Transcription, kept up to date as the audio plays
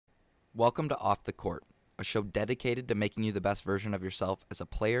Welcome to Off the Court, a show dedicated to making you the best version of yourself as a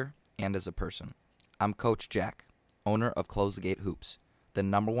player and as a person. I'm Coach Jack, owner of Close the Gate Hoops, the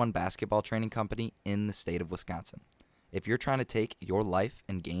 #1 basketball training company in the state of Wisconsin. If you're trying to take your life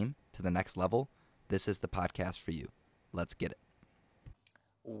and game to the next level, this is the podcast for you. Let's get it.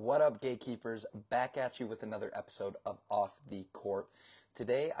 What up, gatekeepers? Back at you with another episode of Off the Court.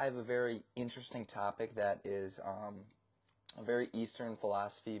 Today I have a very interesting topic that is a very Eastern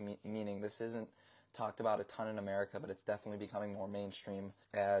philosophy, meaning this isn't talked about a ton in America, but it's definitely becoming more mainstream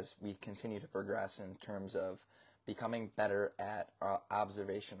as we continue to progress in terms of becoming better at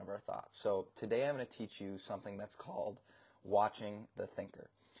observation of our thoughts. So today I'm going to teach you something that's called watching the thinker.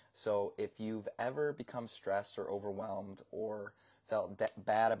 So if you've ever become stressed or overwhelmed or felt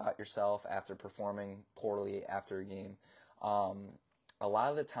bad about yourself after performing poorly after a game, a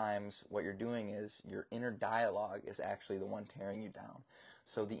lot of the times what you're doing is your inner dialogue is actually the one tearing you down.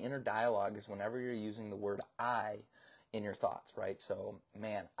 So the inner dialogue is whenever you're using the word I in your thoughts, right? So,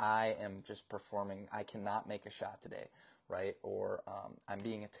 man, I am just performing, I cannot make a shot today, right? Or I'm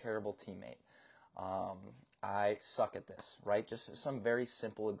being a terrible teammate. I suck at this, right? Just some very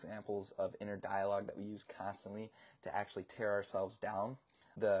simple examples of inner dialogue that we use constantly to actually tear ourselves down.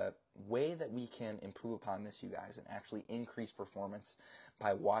 The way that we can improve upon this, you guys, and actually increase performance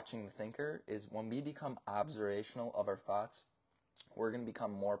by watching the thinker is when we become observational of our thoughts, we're going to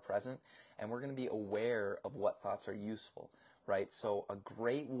become more present and we're going to be aware of what thoughts are useful, right? So a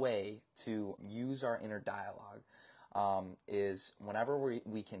great way to use our inner dialogue is whenever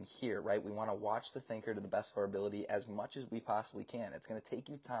we can hear, right? We want to watch the thinker to the best of our ability as much as we possibly can. It's going to take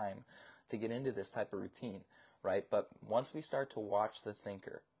you time to get into this type of routine, right? But once we start to watch the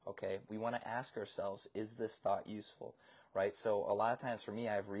thinker, okay, we want to ask ourselves, is this thought useful, right? So a lot of times for me,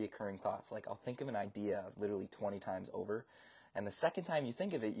 I have reoccurring thoughts. Like I'll think of an idea literally 20 times over. And the second time you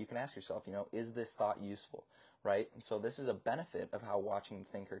think of it, you can ask yourself, is this thought useful, right? And so this is a benefit of how watching the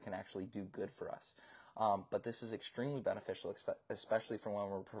thinker can actually do good for us. But this is extremely beneficial, especially for when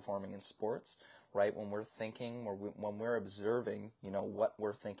we're performing in sports, right? When we're thinking, when we're observing, what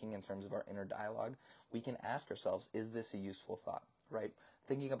we're thinking in terms of our inner dialogue, we can ask ourselves, is this a useful thought, right?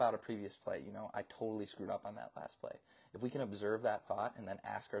 Thinking about a previous play, I totally screwed up on that last play. If we can observe that thought and then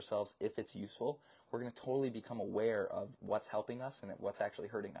ask ourselves if it's useful, we're going to totally become aware of what's helping us and what's actually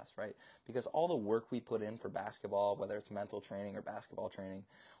hurting us, right? Because all the work we put in for basketball, whether it's mental training or basketball training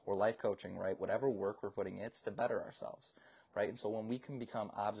or life coaching, right? Whatever work we're putting in, it's to better ourselves, right? And so when we can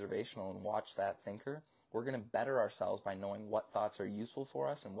become observational and watch that thinker, we're going to better ourselves by knowing what thoughts are useful for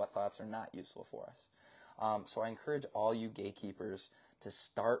us and what thoughts are not useful for us. So I encourage all you gatekeepers to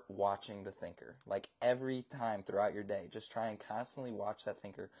start watching the thinker. Like every time throughout your day, just try and constantly watch that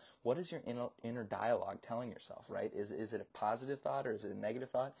thinker. What is your inner dialogue telling yourself, right? Is it a positive thought or is it a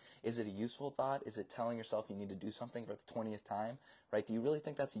negative thought? Is it a useful thought? Is it telling yourself you need to do something for the 20th time, right? Do you really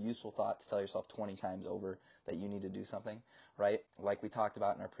think that's a useful thought to tell yourself 20 times over that you need to do something, right? Like we talked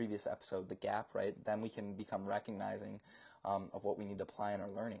about in our previous episode, the gap, right? Then we can become recognizing of what we need to apply in our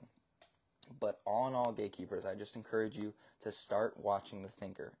learning. But all in all, gatekeepers, I just encourage you to start watching the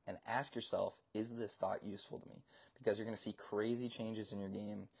thinker and ask yourself, is this thought useful to me? Because you're going to see crazy changes in your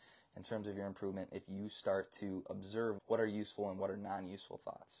game in terms of your improvement if you start to observe what are useful and what are non-useful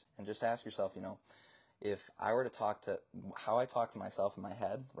thoughts. And just ask yourself, if I were to talk to how I talk to myself in my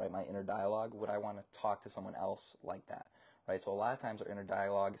head, right, my inner dialogue, would I want to talk to someone else like that, right? So a lot of times our inner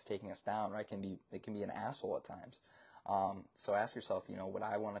dialogue is taking us down, right? It can be an asshole at times. So ask yourself, would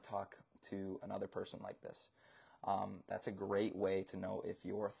I want to talk to another person like this? That's a great way to know if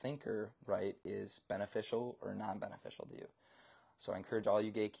your thinker, right, is beneficial or non-beneficial to you. So I encourage all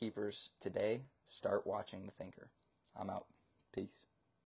you gatekeepers today, start watching the thinker. I'm out. Peace.